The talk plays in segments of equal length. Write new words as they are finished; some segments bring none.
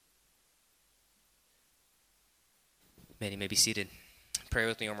You may be seated. Pray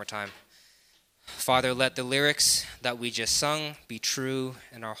with me one more time. Father, let the lyrics that we just sung be true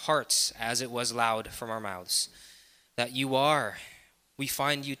in our hearts as it was loud from our mouths. That we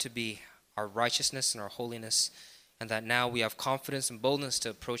find you to be our righteousness and our holiness, and that now we have confidence and boldness to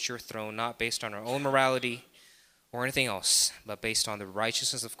approach your throne, not based on our own morality or anything else, but based on the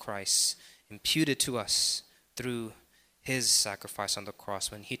righteousness of Christ imputed to us through his sacrifice on the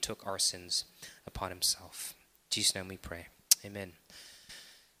cross when he took our sins upon himself. In Jesus' name we pray. Amen.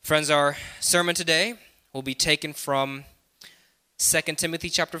 Friends, our sermon today will be taken from 2 Timothy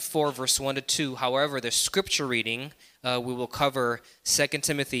chapter 4, verse 1 to 2. However, the scripture reading, we will cover 2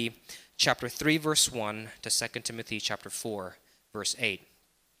 Timothy chapter 3, verse 1 to 2 Timothy chapter 4, verse 8.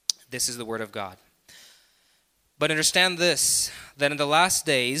 This is the word of God. But understand this, that in the last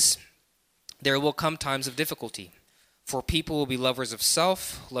days there will come times of difficulty. For people will be lovers of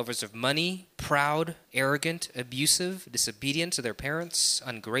self, lovers of money, proud, arrogant, abusive, disobedient to their parents,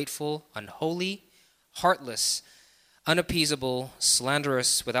 ungrateful, unholy, heartless, unappeasable,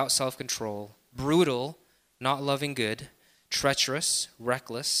 slanderous, without self-control, brutal, not loving good, treacherous,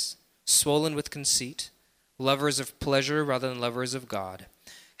 reckless, swollen with conceit, lovers of pleasure rather than lovers of God,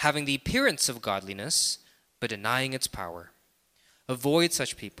 having the appearance of godliness, but denying its power. Avoid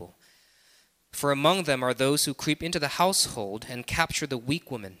such people. For among them are those who creep into the household and capture the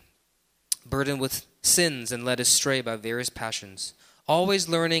weak woman, burdened with sins and led astray by various passions, always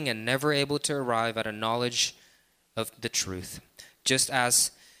learning and never able to arrive at a knowledge of the truth. Just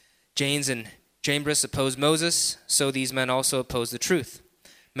as Jannes and Jambres opposed Moses, so these men also oppose the truth,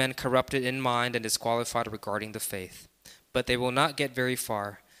 men corrupted in mind and disqualified regarding the faith. But they will not get very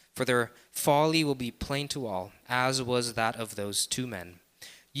far, for their folly will be plain to all, as was that of those two men.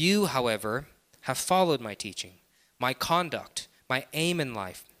 You, however, have followed my teaching, my conduct, my aim in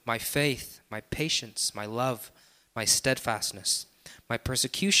life, my faith, my patience, my love, my steadfastness, my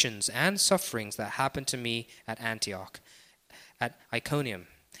persecutions and sufferings that happened to me at Antioch, at Iconium,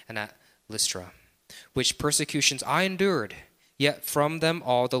 and at Lystra, which persecutions I endured, yet from them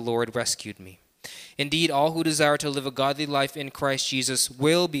all the Lord rescued me. Indeed, all who desire to live a godly life in Christ Jesus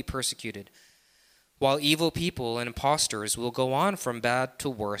will be persecuted, while evil people and impostors will go on from bad to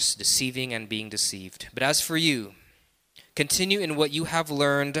worse, deceiving and being deceived. But as for you, continue in what you have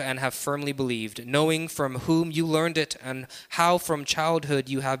learned and have firmly believed, knowing from whom you learned it and how from childhood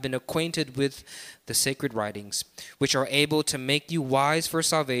you have been acquainted with the sacred writings, which are able to make you wise for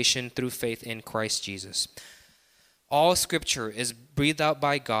salvation through faith in Christ Jesus. All scripture is breathed out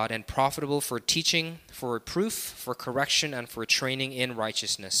by God and profitable for teaching, for reproof, for correction, and for training in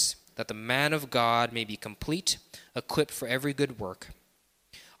righteousness, that the man of God may be complete, equipped for every good work.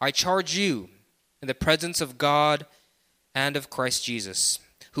 I charge you in the presence of God and of Christ Jesus,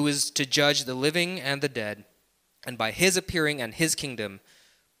 who is to judge the living and the dead, and by his appearing and his kingdom,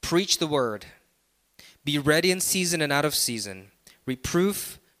 preach the word. Be ready in season and out of season,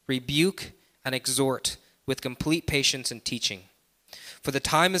 reproof, rebuke, and exhort with complete patience and teaching. For the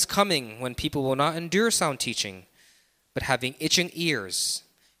time is coming when people will not endure sound teaching, but having itching ears,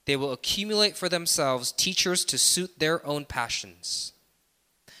 they will accumulate for themselves teachers to suit their own passions,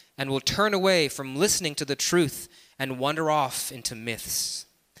 and will turn away from listening to the truth and wander off into myths.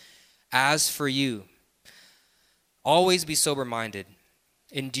 As for you, always be sober-minded,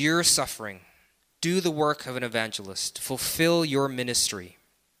 endure suffering, do the work of an evangelist, fulfill your ministry.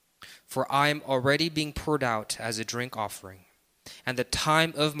 For I am already being poured out as a drink offering, and the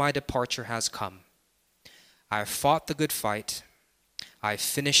time of my departure has come. I have fought the good fight. I have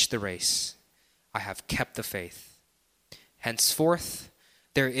finished the race. I have kept the faith. Henceforth,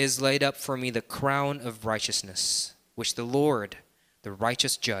 there is laid up for me the crown of righteousness, which the Lord, the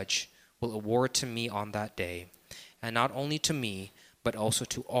righteous judge, will award to me on that day, and not only to me, but also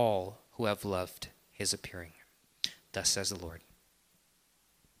to all who have loved his appearing. Thus says the Lord.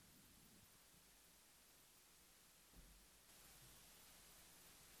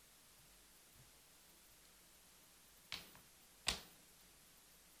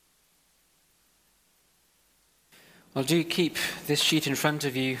 Well, do keep this sheet in front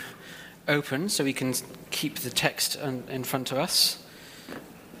of you open so we can keep the text in front of us.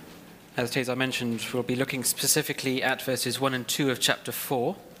 As I mentioned, we'll be looking specifically at verses 1 and 2 of chapter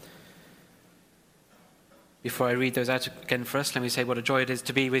 4. Before I read those out again for us, let me say what a joy it is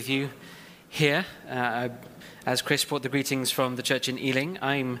to be with you here. As Chris brought the greetings from the church in Ealing,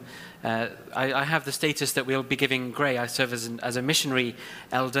 I have the status that we'll be giving Gray. I serve as a missionary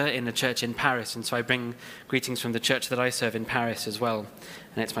elder in a church in Paris, and so I bring greetings from the church that I serve in Paris as well.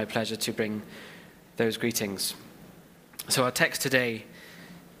 And it's my pleasure to bring those greetings. So our text today,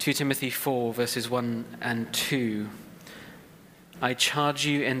 2 Timothy 4, verses 1 and 2. I charge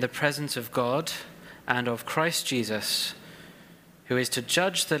you in the presence of God and of Christ Jesus, who is to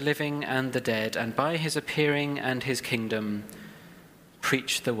judge the living and the dead, and by his appearing and his kingdom,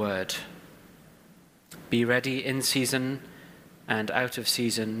 preach the word. Be ready in season and out of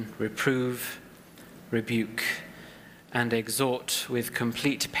season, reprove, rebuke, and exhort with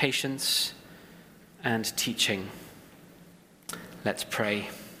complete patience and teaching. Let's pray.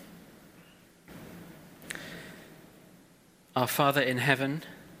 Our Father in heaven,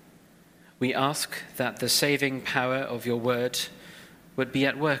 we ask that the saving power of your word would be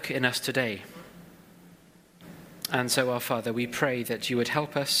at work in us today. And so, our Father, we pray that you would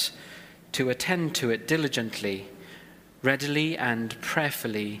help us to attend to it diligently, readily and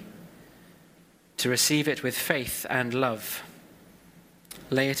prayerfully, to receive it with faith and love,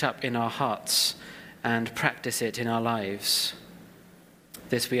 lay it up in our hearts, and practice it in our lives.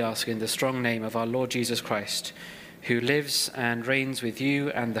 This we ask in the strong name of our Lord Jesus Christ, who lives and reigns with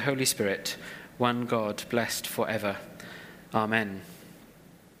you and the Holy Spirit, one God, blessed forever. Amen.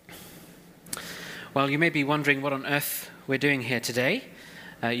 Well, you may be wondering what on earth we're doing here today.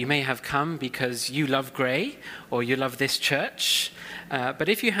 You may have come because you love Grey or you love this church. But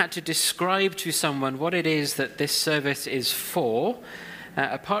if you had to describe to someone what it is that this service is for,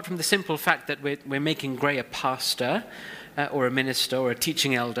 apart from the simple fact that we're making Grey a pastor or a minister or a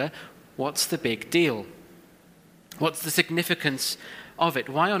teaching elder, what's the big deal? What's the significance of it?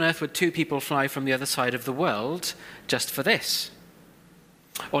 Why on earth would two people fly from the other side of the world just for this?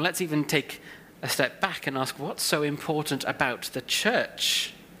 Or let's even take a step back and ask, what's so important about the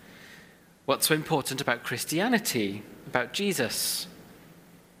church? What's so important about Christianity, about Jesus?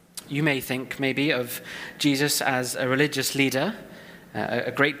 You may think maybe of Jesus as a religious leader,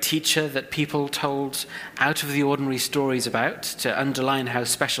 a great teacher that people told out of the ordinary stories about to underline how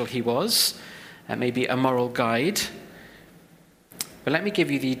special he was, maybe a moral guide. But let me give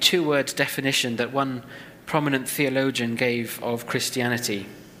you the two-word definition that one prominent theologian gave of Christianity.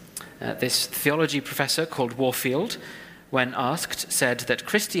 This theology professor called Warfield, when asked, said that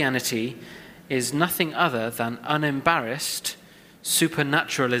Christianity is nothing other than unembarrassed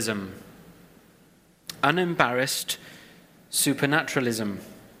supernaturalism. Unembarrassed supernaturalism.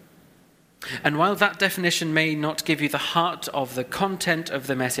 And while that definition may not give you the heart of the content of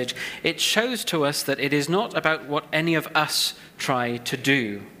the message, it shows to us that it is not about what any of us try to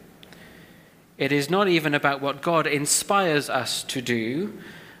do. It is not even about what God inspires us to do,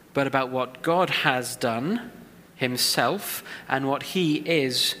 but about what God has done himself and what he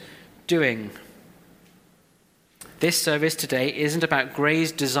is doing. This service today isn't about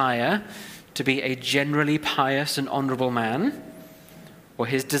Grey's desire to be a generally pious and honourable man, or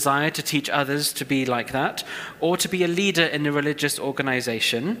his desire to teach others to be like that, or to be a leader in a religious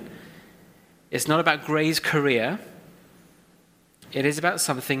organisation. It's not about Grey's career. It is about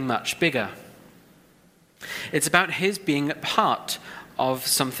something much bigger. It's about his being part of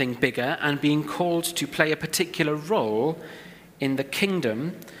something bigger and being called to play a particular role in the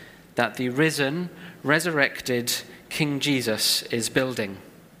kingdom that the risen, resurrected King Jesus is building.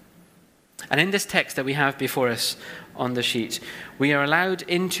 And in this text that we have before us on the sheet, we are allowed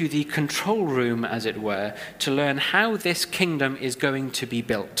into the control room, as it were, to learn how this kingdom is going to be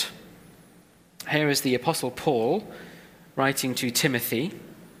built. Here is the Apostle Paul writing to Timothy.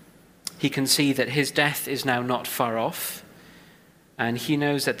 He can see that his death is now not far off, and he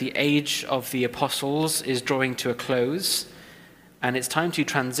knows that the age of the apostles is drawing to a close, and it's time to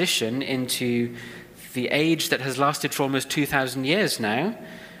transition into the age that has lasted for almost 2,000 years now,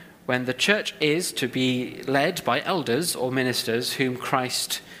 when the church is to be led by elders or ministers whom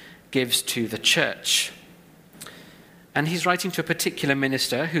Christ gives to the church. And he's writing to a particular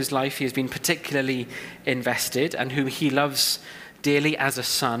minister whose life he has been particularly invested and whom he loves dearly as a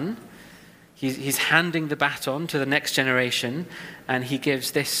son. He's handing the baton to the next generation, and he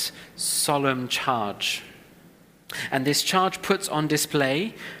gives this solemn charge. And this charge puts on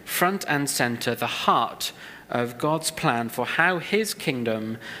display, front and center, the heart of God's plan for how his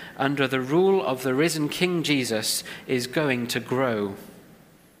kingdom, under the rule of the risen King Jesus, is going to grow.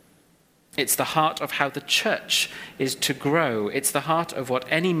 It's the heart of how the church is to grow. It's the heart of what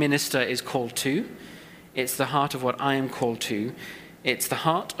any minister is called to. It's the heart of what I am called to. It's the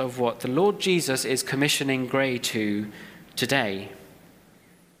heart of what the Lord Jesus is commissioning Grey to today.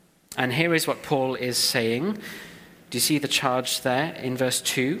 And here is what Paul is saying. Do you see the charge there in verse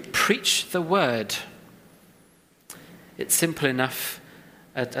 2? Preach the word. It's simple enough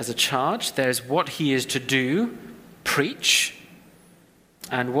as a charge. There's what he is to do, preach,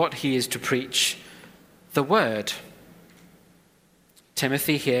 and what he is to preach, the word.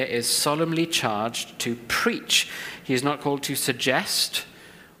 Timothy here is solemnly charged to preach. He is not called to suggest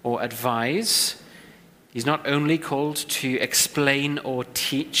or advise. He's not only called to explain or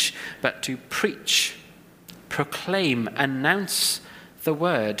teach, but to preach, proclaim, announce the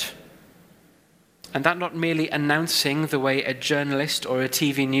word. And that not merely announcing the way a journalist or a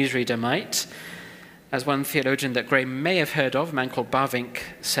TV newsreader might. As one theologian that Graham may have heard of, a man called Bavinck,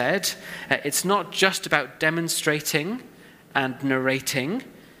 said, it's not just about demonstrating and narrating,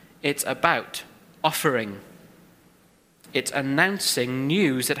 it's about offering. It's announcing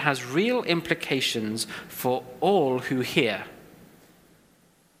news that has real implications for all who hear.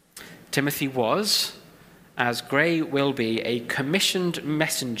 Timothy was, as Gray will be, a commissioned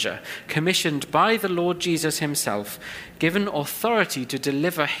messenger, commissioned by the Lord Jesus himself, given authority to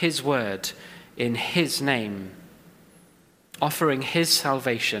deliver his word in his name, offering his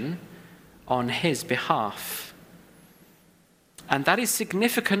salvation on his behalf. And that is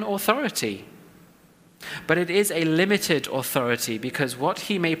significant authority. But it is a limited authority because what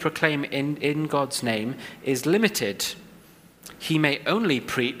he may proclaim in God's name is limited. He may only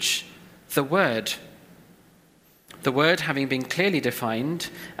preach the word. The word having been clearly defined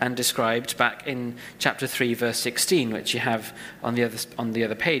and described back in chapter 3, verse 16, which you have on the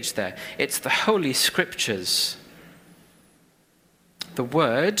other page there. It's the Holy Scriptures. The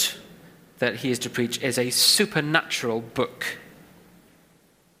word that he is to preach is a supernatural book.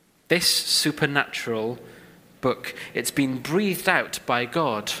 This supernatural book, it's been breathed out by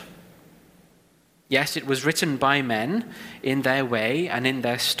God. Yes, it was written by men in their way and in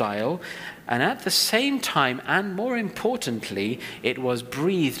their style, and at the same time, and more importantly, it was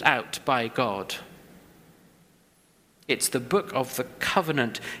breathed out by God. It's the book of the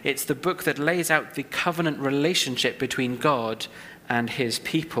covenant. It's the book that lays out the covenant relationship between God and his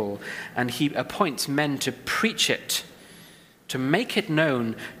people, and he appoints men to preach it, to make it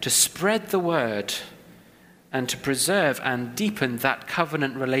known, to spread the word, and to preserve and deepen that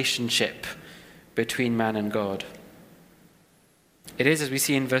covenant relationship between man and God. It is, as we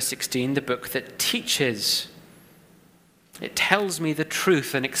see in verse 16, the book that teaches. It tells me the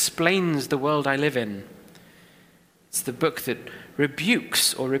truth and explains the world I live in. It's the book that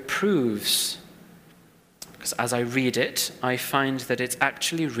rebukes or reproves. Because as I read it, I find that it's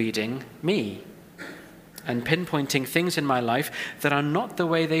actually reading me and pinpointing things in my life that are not the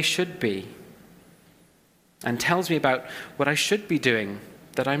way they should be, and tells me about what I should be doing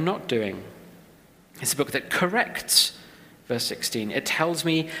that I'm not doing. It's a book that corrects, verse 16. It tells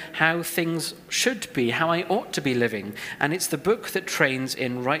me how things should be, how I ought to be living, and it's the book that trains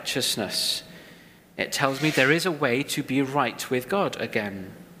in righteousness. It tells me there is a way to be right with God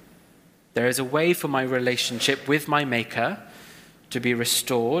again. There is a way for my relationship with my Maker to be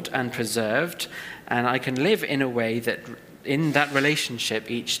restored and preserved, and I can live in a way that in that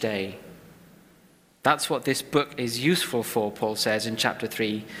relationship each day. That's what this book is useful for, Paul says in chapter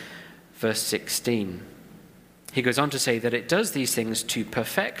 3, verse 16. He goes on to say that it does these things to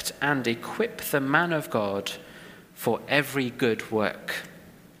perfect and equip the man of God for every good work.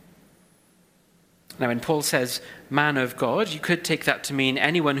 Now, when Paul says man of God, you could take that to mean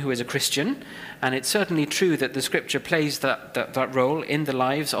anyone who is a Christian, and it's certainly true that the scripture plays that role in the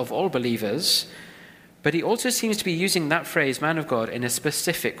lives of all believers, but he also seems to be using that phrase, man of God, in a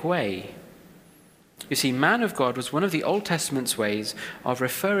specific way. You see, man of God was one of the Old Testament's ways of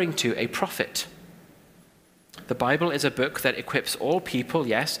referring to a prophet. The Bible is a book that equips all people,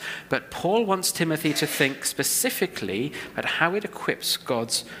 yes, but Paul wants Timothy to think specifically about how it equips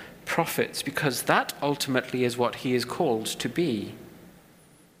God's prophets, because that ultimately is what he is called to be,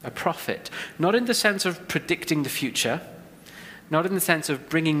 a prophet. Not in the sense of predicting the future, not in the sense of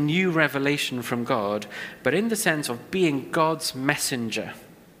bringing new revelation from God, but in the sense of being God's messenger,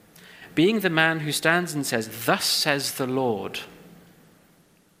 being the man who stands and says, "Thus says the Lord."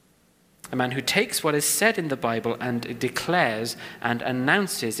 A man who takes what is said in the Bible and declares and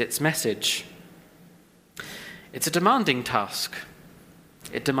announces its message. It's a demanding task.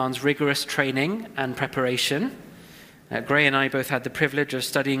 It demands rigorous training and preparation. Gray and I both had the privilege of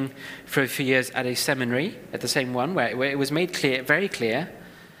studying for years at a seminary, at the same one, where it was made clear, very clear,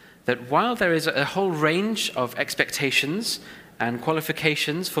 that while there is a whole range of expectations and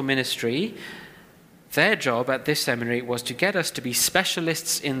qualifications for ministry, their job at this seminary was to get us to be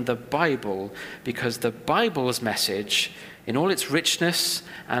specialists in the Bible, because the Bible's message, in all its richness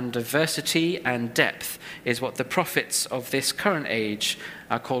and diversity and depth, is what the prophets of this current age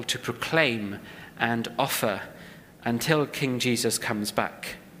are called to proclaim and offer until King Jesus comes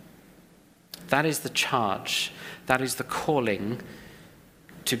back. That is the charge, that is the calling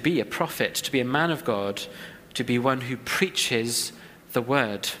to be a prophet, to be a man of God, to be one who preaches the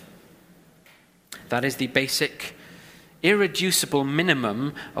word. That is the basic, irreducible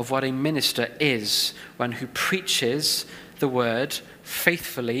minimum of what a minister is, one who preaches the word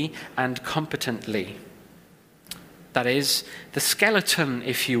faithfully and competently. That is the skeleton,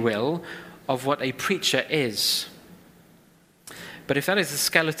 if you will, of what a preacher is. But if that is the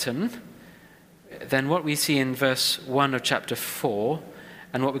skeleton, then what we see in verse 1 of chapter 4,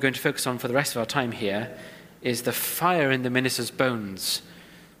 and what we're going to focus on for the rest of our time here, is the fire in the minister's bones.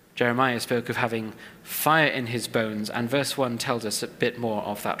 Jeremiah spoke of having fire in his bones, and verse 1 tells us a bit more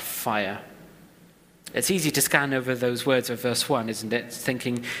of that fire. It's easy to scan over those words of verse 1, isn't it?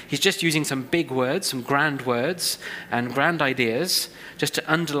 Thinking he's just using some big words, some grand words and grand ideas, just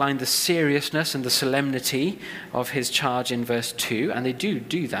to underline the seriousness and the solemnity of his charge in verse 2, and they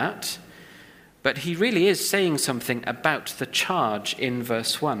do that. But he really is saying something about the charge in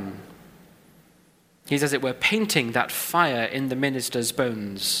verse 1. He's, as it were, painting that fire in the minister's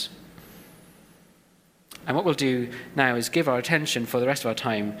bones. And what we'll do now is give our attention for the rest of our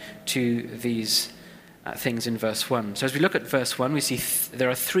time to these things in verse 1. So as we look at verse 1, we see there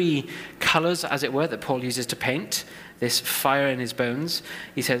are three colors, as it were, that Paul uses to paint this fire in his bones.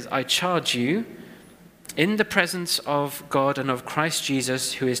 He says, I charge you in the presence of God and of Christ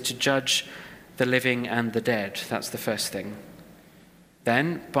Jesus, who is to judge the living and the dead. That's the first thing.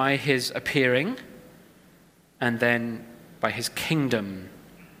 Then by his appearing, and then by his kingdom.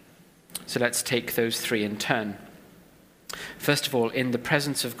 So let's take those three in turn. First of all, in the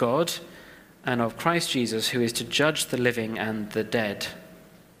presence of God and of Christ Jesus, who is to judge the living and the dead.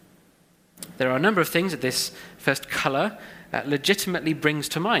 There are a number of things that this first color legitimately brings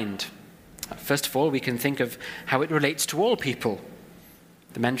to mind. First of all, we can think of how it relates to all people.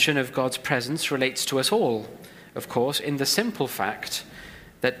 The mention of God's presence relates to us all, of course, in the simple fact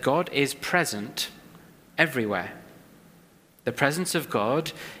that God is present everywhere. The presence of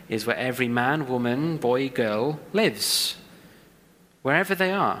God is where every man, woman, boy, girl lives, wherever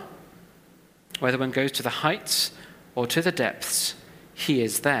they are. Whether one goes to the heights or to the depths, he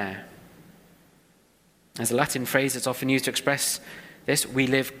is there. As a Latin phrase that's often used to express this, we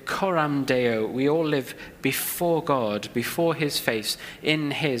live coram Deo. We all live before God, before his face,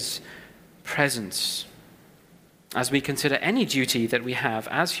 in his presence. As we consider any duty that we have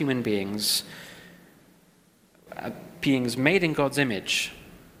as human beings, beings made in God's image,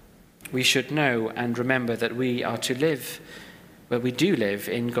 we should know and remember that we are to live, where we do live,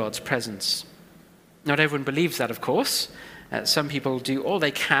 in God's presence. Not everyone believes that, of course. Some people do all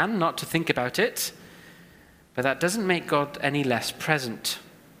they can not to think about it, but that doesn't make God any less present.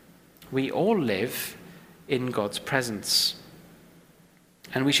 We all live in God's presence.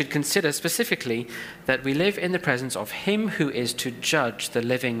 And we should consider specifically that we live in the presence of him who is to judge the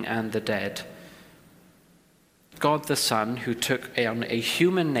living and the dead. God the Son, who took on a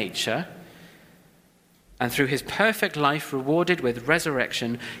human nature, and through his perfect life rewarded with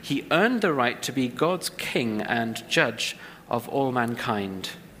resurrection, he earned the right to be God's king and judge of all mankind,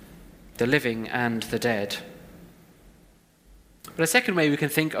 the living and the dead. But a second way we can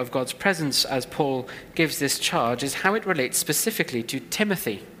think of God's presence as Paul gives this charge is how it relates specifically to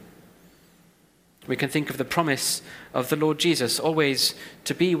Timothy. We can think of the promise of the Lord Jesus always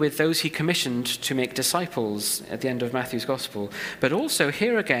to be with those he commissioned to make disciples at the end of Matthew's Gospel. But also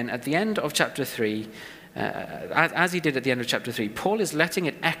here again at the end of chapter 3, as he did at the end of chapter 3, Paul is letting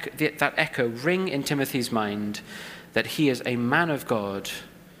that echo ring in Timothy's mind that he is a man of God.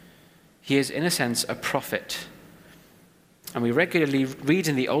 He is, in a sense, a prophet. And we regularly read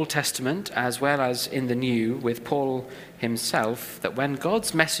in the Old Testament, as well as in the New, with Paul himself, that when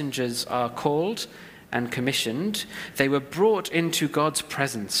God's messengers are called and commissioned, they were brought into God's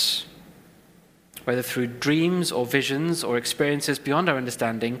presence. Whether through dreams or visions or experiences beyond our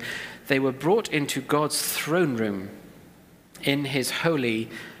understanding, they were brought into God's throne room in his holy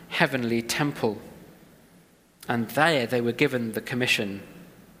heavenly temple. And there they were given the commission.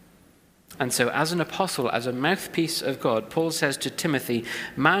 And so as an apostle, as a mouthpiece of God, Paul says to Timothy,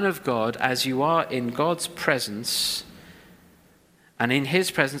 man of God, as you are in God's presence, and in his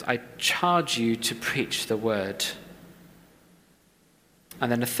presence I charge you to preach the word.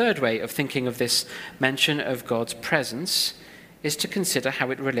 And then a third way of thinking of this mention of God's presence is to consider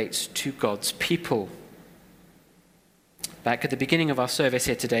how it relates to God's people. Back at the beginning of our service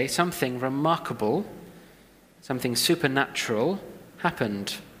here today, something remarkable, something supernatural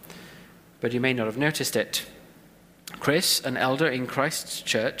happened. But you may not have noticed it. Chris, an elder in Christ's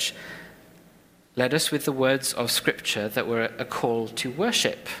church, led us with the words of Scripture that were a call to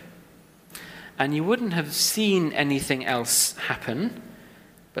worship. And you wouldn't have seen anything else happen,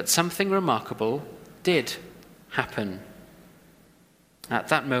 but something remarkable did happen. At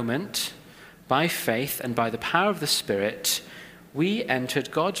that moment, by faith and by the power of the Spirit, we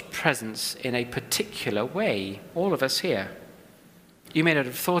entered God's presence in a particular way, all of us here. You may not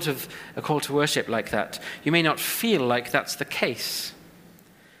have thought of a call to worship like that. You may not feel like that's the case.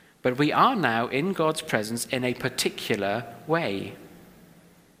 But we are now in God's presence in a particular way.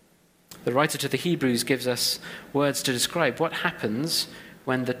 The writer to the Hebrews gives us words to describe what happens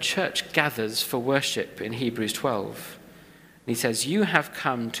when the church gathers for worship in Hebrews 12. And he says, "You have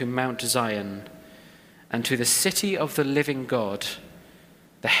come to Mount Zion and to the city of the living God,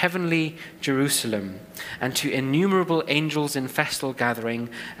 the heavenly Jerusalem, and to innumerable angels in festal gathering,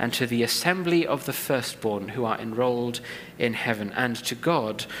 and to the assembly of the firstborn who are enrolled in heaven, and to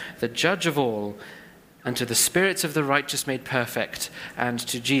God, the judge of all, and to the spirits of the righteous made perfect, and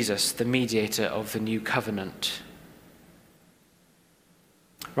to Jesus, the mediator of the new covenant."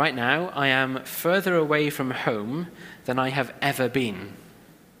 Right now, I am further away from home than I have ever been.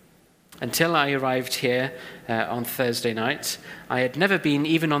 Until I arrived here on Thursday night, I had never been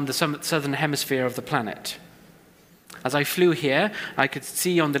even on the southern hemisphere of the planet. As I flew here, I could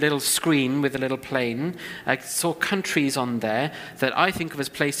see on the little screen with the little plane, I saw countries on there that I think of as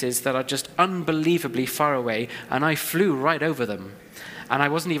places that are just unbelievably far away, and I flew right over them. And I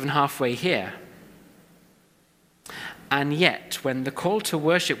wasn't even halfway here. And yet, when the call to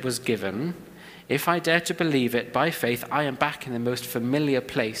worship was given, if I dare to believe it by faith, I am back in the most familiar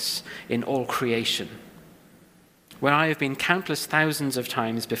place in all creation. Where I have been countless thousands of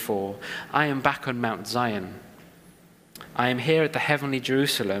times before, I am back on Mount Zion. I am here at the heavenly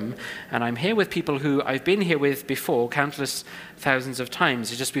Jerusalem, and I'm here with people who I've been here with before countless thousands of times.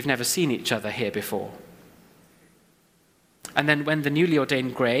 It's just we've never seen each other here before. And then when the newly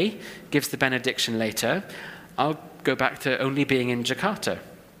ordained Gray gives the benediction later, I'll go back to only being in Jakarta.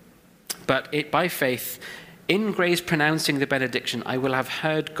 But by faith, in Gray's pronouncing the benediction, I will have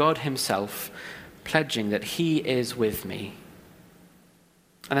heard God himself pledging that he is with me.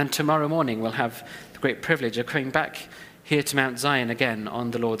 And then tomorrow morning, we'll have the great privilege of coming back here to Mount Zion again on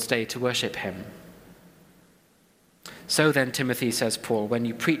the Lord's Day to worship him. So then, Timothy, says Paul, when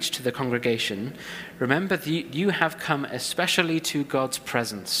you preach to the congregation, remember that you have come especially to God's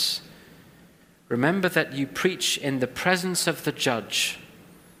presence. Remember that you preach in the presence of the judge.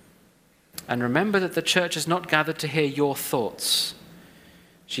 And remember that the church has not gathered to hear your thoughts.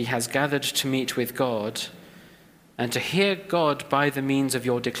 She has gathered to meet with God and to hear God by the means of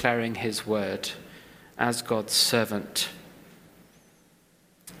your declaring his word as God's servant.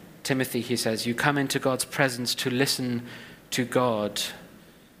 Timothy, he says, you come into God's presence to listen to God.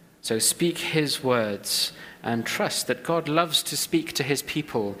 So speak his words and trust that God loves to speak to his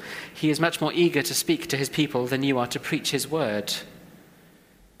people. He is much more eager to speak to his people than you are to preach his word.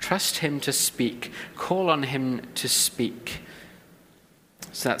 Trust him to speak. Call on him to speak.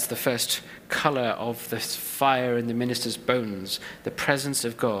 So that's the first color of the fire in the minister's bones, the presence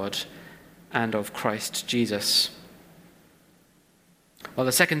of God and of Christ Jesus. Well,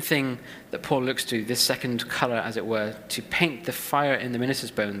 the second thing that Paul looks to, this second color, as it were, to paint the fire in the minister's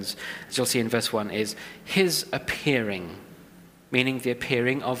bones, as you'll see in verse 1, is his appearing, meaning the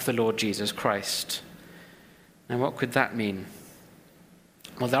appearing of the Lord Jesus Christ. Now, what could that mean?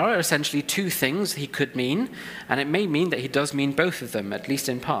 Well, there are essentially two things he could mean, and it may mean that he does mean both of them, at least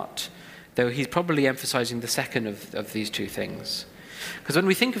in part, though he's probably emphasizing the second of these two things. Because when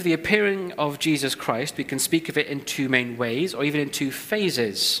we think of the appearing of Jesus Christ, we can speak of it in two main ways, or even in two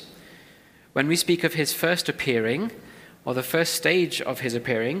phases. When we speak of his first appearing, or the first stage of his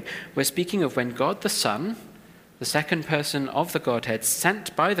appearing, we're speaking of when God the Son, the second person of the Godhead,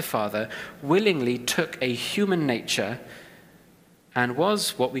 sent by the Father, willingly took a human nature and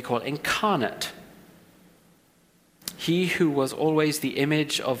was what we call incarnate. He who was always the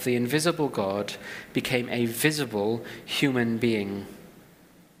image of the invisible God became a visible human being,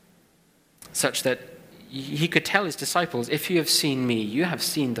 such that he could tell his disciples, if you have seen me, you have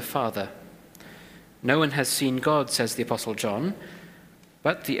seen the Father. No one has seen God, says the Apostle John,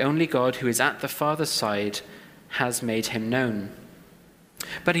 but the only God who is at the Father's side has made him known.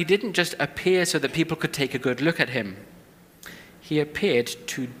 But he didn't just appear so that people could take a good look at him. He appeared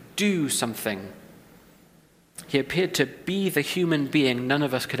to do something. He appeared to be the human being none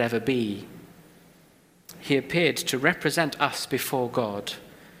of us could ever be. He appeared to represent us before God.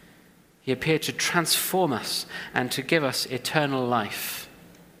 He appeared to transform us and to give us eternal life.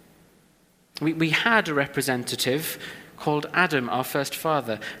 We had a representative called Adam, our first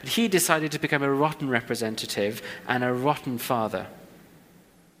father, but he decided to become a rotten representative and a rotten father.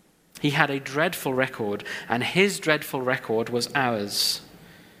 He had a dreadful record, and his dreadful record was ours.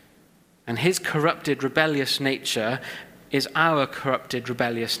 And his corrupted, rebellious nature is our corrupted,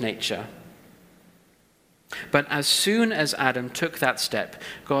 rebellious nature. But as soon as Adam took that step,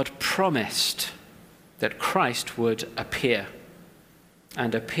 God promised that Christ would appear.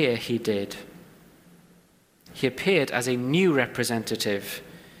 And appear he did. He appeared as a new representative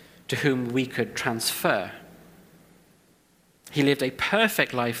to whom we could transfer. He lived a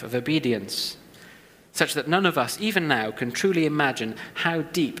perfect life of obedience, such that none of us, even now, can truly imagine how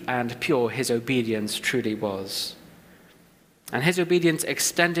deep and pure his obedience truly was. And his obedience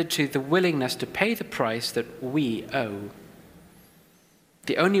extended to the willingness to pay the price that we owe.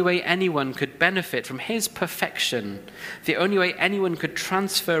 The only way anyone could benefit from his perfection, the only way anyone could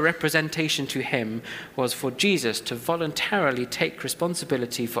transfer representation to him, was for Jesus to voluntarily take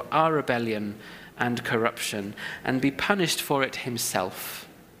responsibility for our rebellion and corruption and be punished for it himself.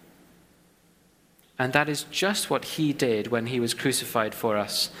 And that is just what he did when he was crucified for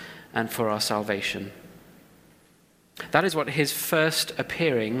us and for our salvation. That is what his first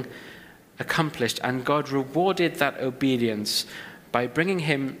appearing accomplished, and God rewarded that obedience by bringing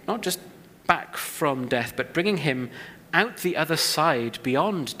him not just back from death, but bringing him out the other side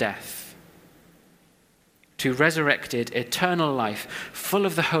beyond death to resurrected eternal life full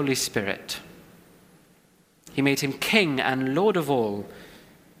of the Holy Spirit. He made him king and Lord of all.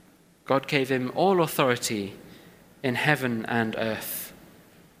 God gave him all authority in heaven and earth.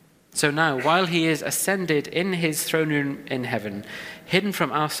 So now, while he is ascended in his throne room in heaven, hidden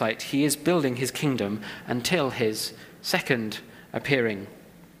from our sight, he is building his kingdom until his second appearing.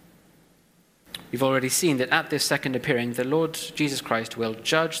 We've already seen that at this second appearing, the Lord Jesus Christ will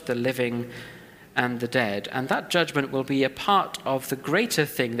judge the living and the dead, and that judgment will be a part of the greater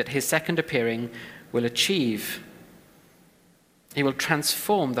thing that his second appearing will achieve. He will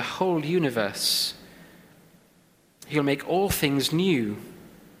transform the whole universe. He will make all things new.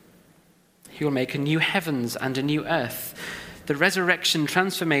 He will make a new heavens and a new earth. The resurrection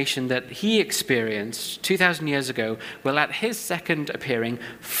transformation that he experienced 2,000 years ago will, at his second appearing,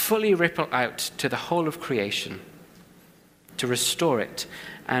 fully ripple out to the whole of creation, to restore it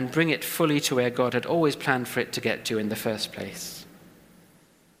and bring it fully to where God had always planned for it to get to in the first place.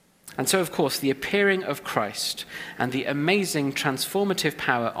 And so, of course, the appearing of Christ and the amazing transformative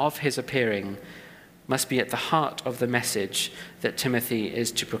power of his appearing must be at the heart of the message that Timothy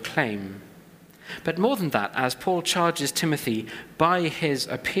is to proclaim. But more than that, as Paul charges Timothy by his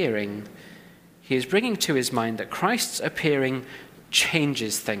appearing, he is bringing to his mind that Christ's appearing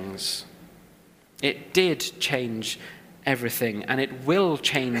changes things. It did change everything, and it will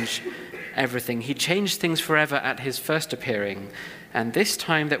change everything. He changed things forever at his first appearing, and this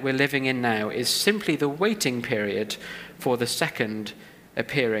time that we're living in now is simply the waiting period for the second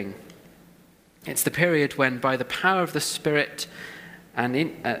appearing. It's the period when, by the power of the Spirit and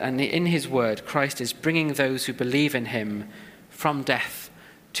in his word, Christ is bringing those who believe in him from death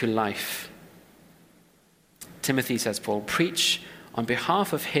to life. Timothy, says Paul, preach on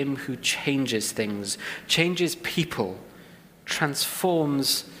behalf of him who changes things, changes people,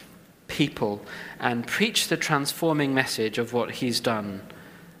 transforms people, and preach the transforming message of what he's done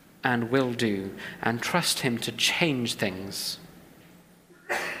and will do, and trust him to change things.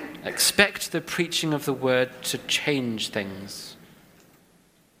 Expect the preaching of the word to change things.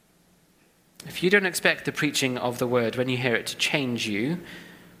 If you don't expect the preaching of the word when you hear it to change you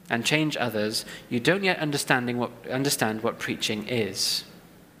and change others, you don't yet understand what preaching is.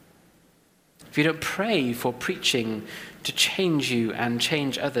 If you don't pray for preaching to change you and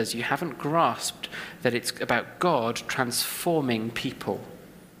change others, you haven't grasped that it's about God transforming people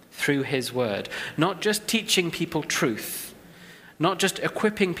through his word, not just teaching people truth, not just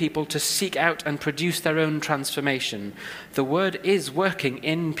equipping people to seek out and produce their own transformation. The word is working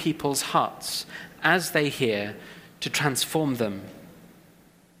in people's hearts as they hear to transform them.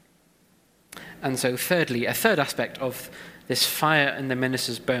 And so thirdly, a third aspect of this fire in the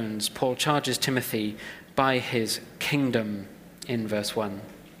minister's bones, Paul charges Timothy by his kingdom in verse 1.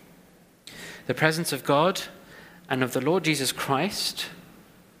 The presence of God and of the Lord Jesus Christ,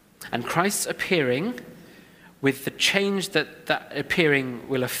 and Christ's appearing with the change that that appearing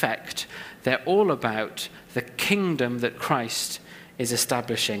will affect, they're all about the kingdom that Christ is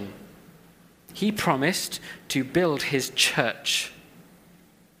establishing. He promised to build his church,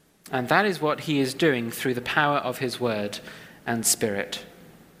 and that is what he is doing through the power of his word and Spirit.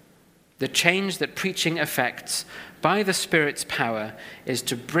 The change that preaching affects by the Spirit's power is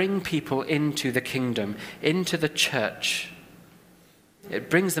to bring people into the kingdom, into the church.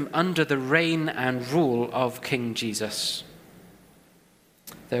 It brings them under the reign and rule of King Jesus.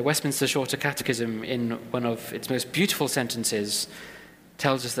 The Westminster Shorter Catechism, in one of its most beautiful sentences,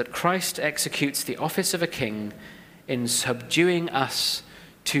 tells us that Christ executes the office of a king in subduing us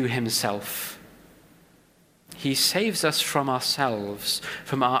to himself. He saves us from ourselves,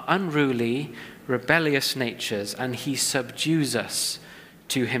 from our unruly, rebellious natures, and he subdues us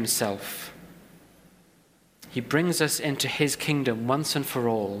to himself. He brings us into his kingdom once and for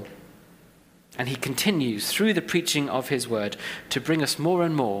all. And he continues through the preaching of his word to bring us more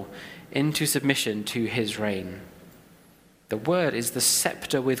and more into submission to his reign. The word is the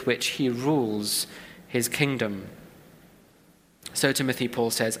scepter with which he rules his kingdom. So Timothy,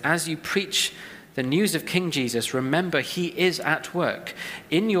 Paul says, as you preach the news of King Jesus, remember he is at work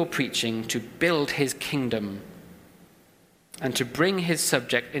in your preaching to build his kingdom and to bring his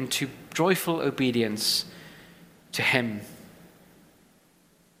subject into joyful obedience to him.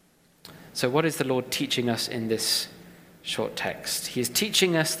 So what is the Lord teaching us in this short text? He is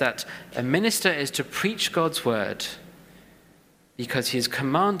teaching us that a minister is to preach God's word because he is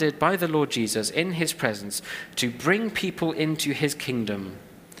commanded by the Lord Jesus in his presence to bring people into his kingdom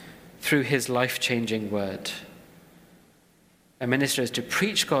through his life-changing word. A minister is to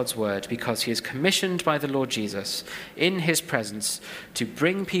preach God's word because he is commissioned by the Lord Jesus in his presence to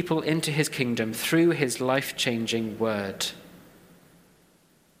bring people into his kingdom through his life-changing word.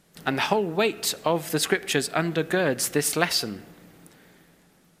 And the whole weight of the scriptures undergirds this lesson.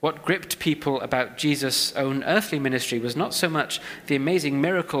 What gripped people about Jesus' own earthly ministry was not so much the amazing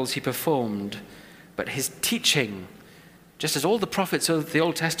miracles he performed, but his teaching. Just as all the prophets of the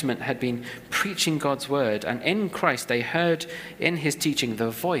Old Testament had been preaching God's word, and in Christ they heard in his teaching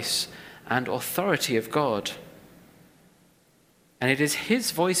the voice and authority of God. And it is his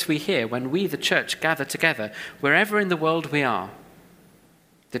voice we hear when we, the church, gather together, wherever in the world we are.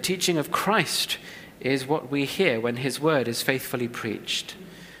 The teaching of Christ is what we hear when his word is faithfully preached.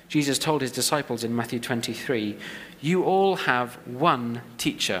 Jesus told his disciples in Matthew 23, "You all have one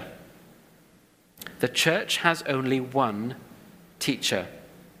teacher." The church has only one teacher.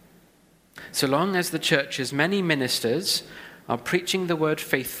 So long as the church's many ministers are preaching the word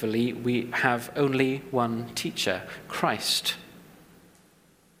faithfully, we have only one teacher, Christ.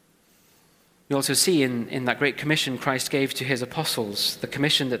 You also see in that great commission Christ gave to his apostles, the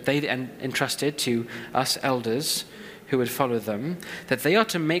commission that they entrusted to us elders who would follow them, that they are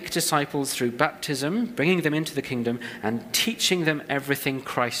to make disciples through baptism, bringing them into the kingdom, and teaching them everything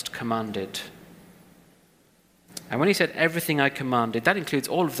Christ commanded. And when he said everything I commanded, that includes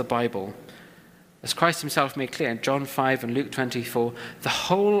all of the Bible. As Christ himself made clear in John 5 and Luke 24, the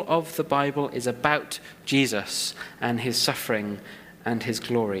whole of the Bible is about Jesus and his suffering and his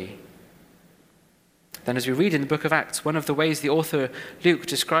glory. Then as we read in the book of Acts, one of the ways the author Luke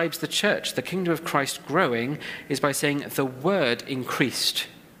describes the church, the kingdom of Christ growing, is by saying the word increased.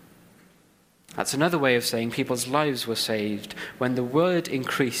 That's another way of saying people's lives were saved. When the word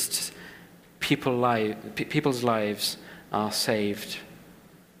increased, people's lives are saved.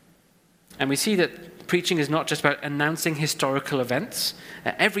 And we see that preaching is not just about announcing historical events.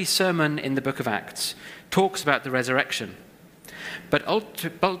 Every sermon in the book of Acts talks about the resurrection. But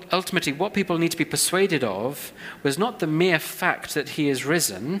ultimately, what people need to be persuaded of was not the mere fact that he is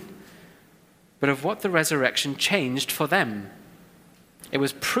risen, but of what the resurrection changed for them. It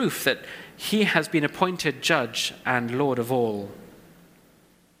was proof that he has been appointed judge and Lord of all.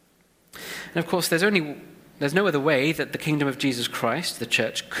 And of course, there's no other way that the kingdom of Jesus Christ, the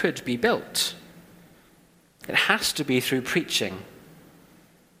church, could be built. It has to be through preaching.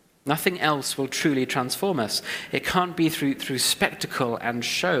 Nothing else will truly transform us. It can't be through spectacle and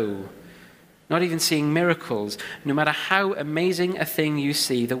show. Not even seeing miracles. No matter how amazing a thing you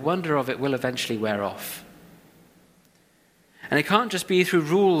see, the wonder of it will eventually wear off. And it can't just be through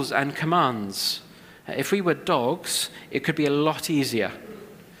rules and commands. If we were dogs, it could be a lot easier.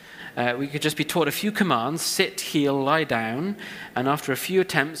 We could just be taught a few commands, sit, heel, lie down, and after a few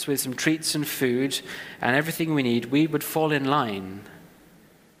attempts with some treats and food and everything we need, we would fall in line.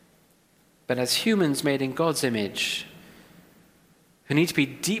 But as humans made in God's image, who need to be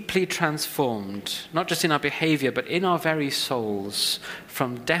deeply transformed, not just in our behavior, but in our very souls,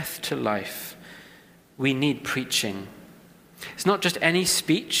 from death to life, we need preaching. It's not just any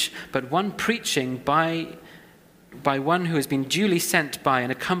speech, but one preaching by one who has been duly sent by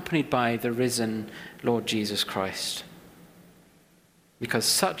and accompanied by the risen Lord Jesus Christ. Because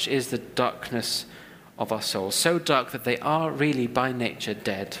such is the darkness of our souls, so dark that they are really by nature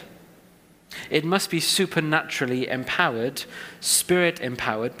dead. It must be supernaturally empowered,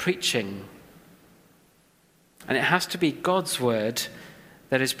 spirit-empowered preaching. And it has to be God's word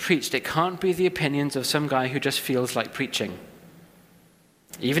that is preached. It can't be the opinions of some guy who just feels like preaching.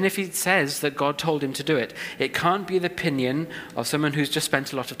 Even if he says that God told him to do it, it can't be the opinion of someone who's just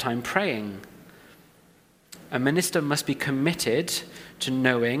spent a lot of time praying. a minister must be committed to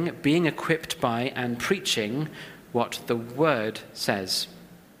knowing, being equipped by, and preaching what the Word says.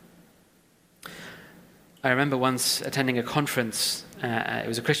 I remember once attending a conference. It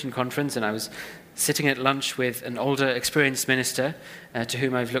was a Christian conference, and I was sitting at lunch with an older, experienced minister to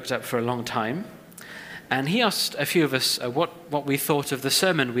whom I've looked up for a long time. And he asked a few of us what we thought of the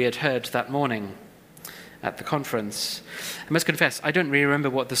sermon we had heard that morning at the conference. I must confess, I don't really remember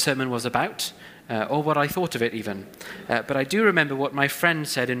what the sermon was about, or what I thought of it even. But I do remember what my friend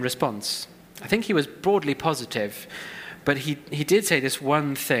said in response. I think he was broadly positive, but he did say this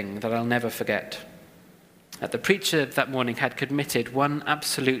one thing that I'll never forget. The preacher that morning had committed one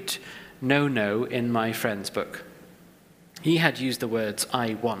absolute no in my friend's book. He had used the words,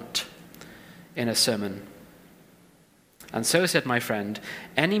 "I want," in a sermon. And so said my friend,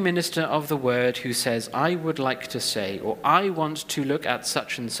 any minister of the word who says, "I would like to say," or "I want to look at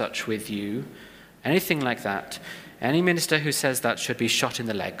such and such with you," anything like that, any minister who says that should be shot in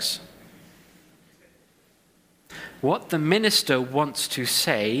the legs. What the minister wants to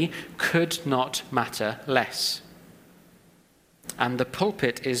say could not matter less. And the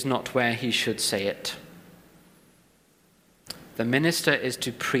pulpit is not where he should say it. The minister is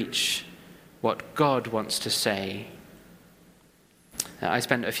to preach what God wants to say. I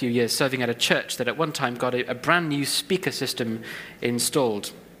spent a few years serving at a church that at one time got a brand new speaker system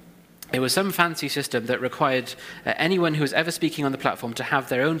installed. It was some fancy system that required anyone who was ever speaking on the platform to have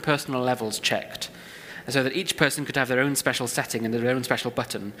their own personal levels checked, so that each person could have their own special setting and their own special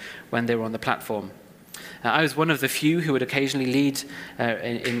button when they were on the platform. I was one of the few who would occasionally lead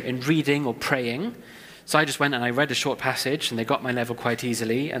in reading or praying. So I just went and I read a short passage, and they got my level quite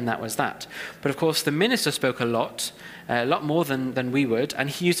easily, and that was that. But of course, the minister spoke a lot more than we would, and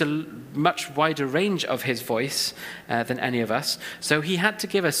he used a much wider range of his voice than any of us. So he had to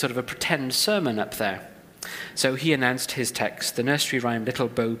give us sort of a pretend sermon up there. So he announced his text, the nursery rhyme, "Little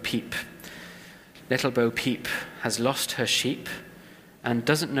Bo Peep." Little Bo Peep has lost her sheep and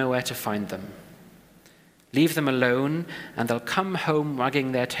doesn't know where to find them. Leave them alone, and they'll come home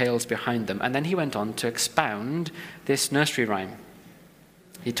wagging their tails behind them. And then he went on to expound this nursery rhyme.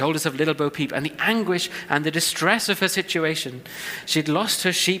 He told us of Little Bo Peep and the anguish and the distress of her situation. She'd lost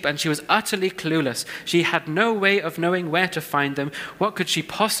her sheep, and she was utterly clueless. She had no way of knowing where to find them. What could she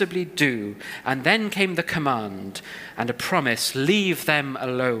possibly do? And then came the command and a promise: leave them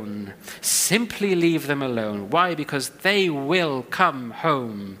alone. Simply leave them alone. Why? Because they will come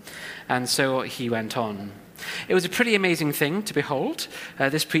home. And so he went on. It was a pretty amazing thing to behold,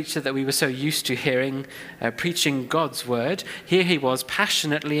 this preacher that we were so used to hearing preaching God's word. Here he was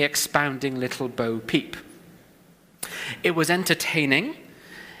passionately expounding Little Bo Peep. It was entertaining,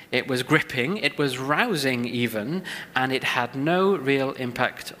 it was gripping, it was rousing even, and it had no real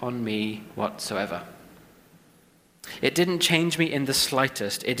impact on me whatsoever. It didn't change me in the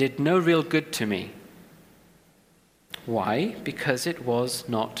slightest. It did no real good to me. Why? Because it was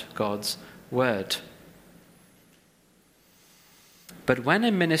not God's word. But when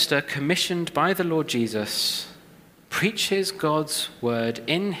a minister commissioned by the Lord Jesus preaches God's word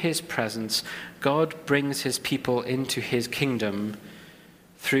in his presence, God brings his people into his kingdom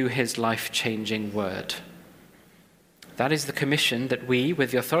through his life-changing word. That is the commission that we,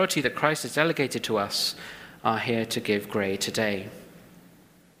 with the authority that Christ has delegated to us, are here to give Gray today.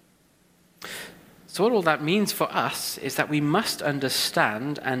 So what all that means for us is that we must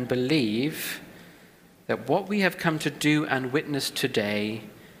understand and believe that what we have come to do and witness today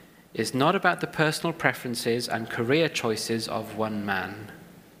is not about the personal preferences and career choices of one man.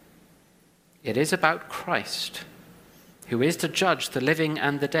 It is about Christ, who is to judge the living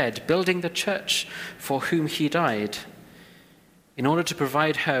and the dead, building the church for whom he died, in order to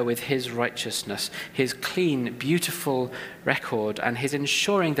provide her with his righteousness, his clean, beautiful record, and his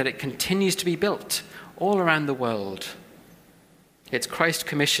ensuring that it continues to be built all around the world. It's Christ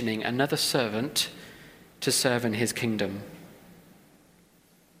commissioning another servant to serve in his kingdom.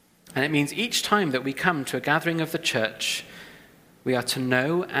 And it means each time that we come to a gathering of the church, we are to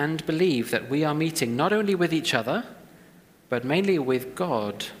know and believe that we are meeting not only with each other, but mainly with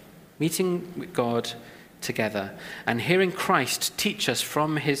God, meeting with God together and hearing Christ teach us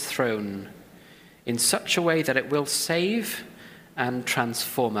from his throne in such a way that it will save and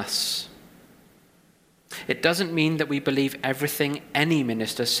transform us. It doesn't mean that we believe everything any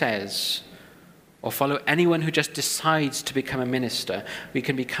minister says or follow anyone who just decides to become a minister. We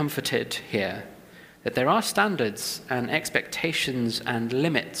can be comforted here that there are standards and expectations and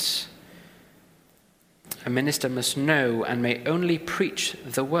limits. A minister must know and may only preach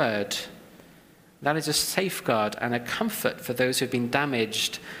the word. That is a safeguard and a comfort for those who have been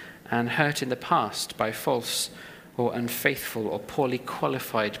damaged and hurt in the past by false or unfaithful or poorly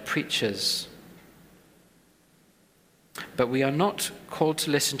qualified preachers. But we are not called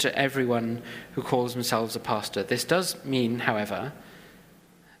to listen to everyone who calls themselves a pastor. This does mean, however,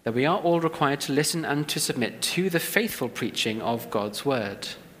 that we are all required to listen and to submit to the faithful preaching of God's word.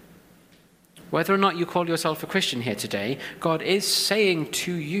 Whether or not you call yourself a Christian here today, God is saying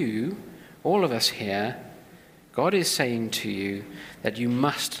to you, all of us here, God is saying to you that you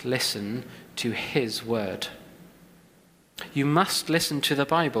must listen to his word. You must listen to the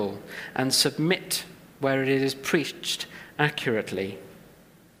Bible and submit where it is preached accurately.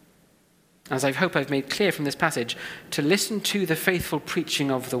 As I hope I've made clear from this passage, to listen to the faithful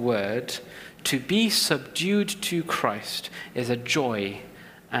preaching of the word, to be subdued to Christ, is a joy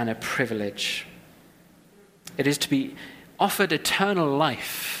and a privilege. It is to be offered eternal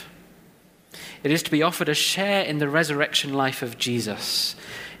life. It is to be offered a share in the resurrection life of Jesus.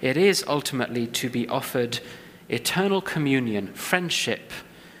 It is ultimately to be offered eternal communion, friendship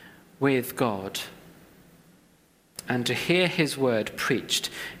with God. And to hear his word preached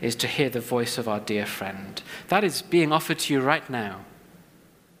is to hear the voice of our dear friend. That is being offered to you right now.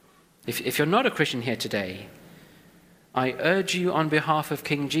 If you're not a Christian here today, I urge you on behalf of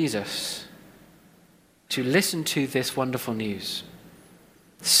King Jesus to listen to this wonderful news.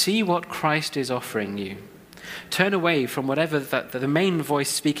 See what Christ is offering you. Turn away from whatever the main voice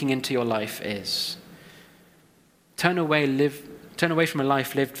speaking into your life is. Turn away from a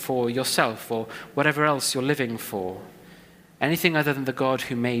life lived for yourself or whatever else you're living for. Anything other than the God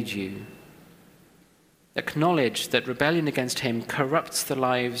who made you. Acknowledge that rebellion against him corrupts the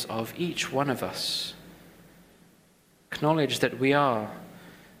lives of each one of us. Acknowledge that as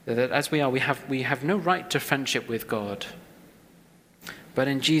we are, we have no right to friendship with God. But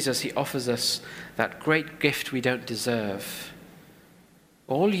in Jesus, he offers us that great gift we don't deserve.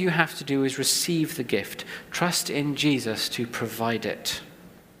 All you have to do is receive the gift. Trust in Jesus to provide it.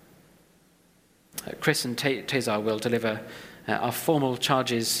 Chris and Tazar will deliver our formal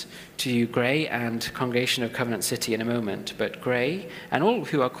charges to you, Gray and Congregation of Covenant City, in a moment. But Gray and all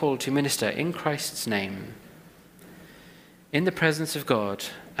who are called to minister in Christ's name, in the presence of God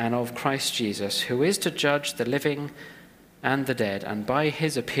and of Christ Jesus, who is to judge the living and the dead, and by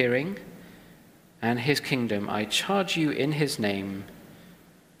his appearing and his kingdom, I charge you in his name,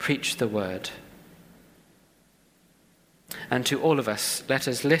 preach the word. And to all of us, let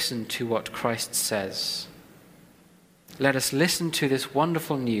us listen to what Christ says. Let us listen to this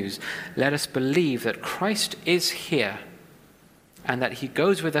wonderful news. Let us believe that Christ is here and that he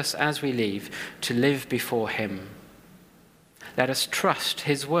goes with us as we leave to live before him. Let us trust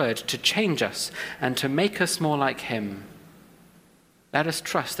his word to change us and to make us more like him. Let us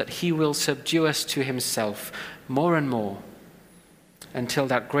trust that he will subdue us to himself more and more until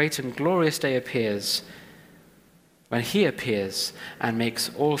that great and glorious day appears, when he appears and makes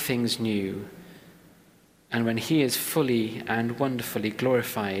all things new, and when he is fully and wonderfully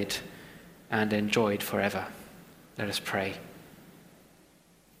glorified and enjoyed forever. Let us pray.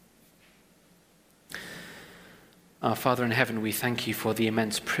 Our Father in heaven, we thank you for the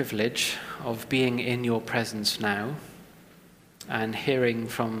immense privilege of being in your presence now and hearing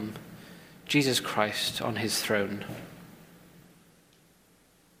from Jesus Christ on his throne.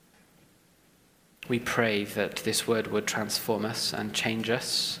 We pray that this word would transform us and change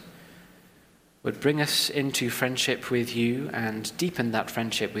us, would bring us into friendship with you and deepen that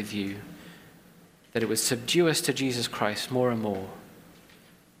friendship with you, that it would subdue us to Jesus Christ more and more,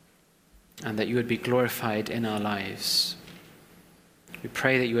 and that you would be glorified in our lives. We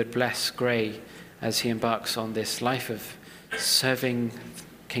pray that you would bless Gray as he embarks on this life of serving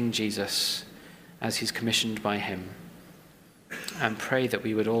King Jesus as he's commissioned by him, and pray that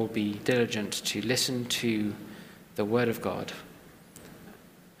we would all be diligent to listen to the word of God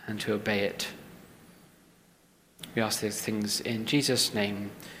and to obey it. We ask these things in Jesus'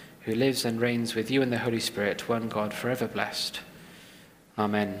 name, who lives and reigns with you in the Holy Spirit, one God forever blessed.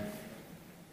 Amen.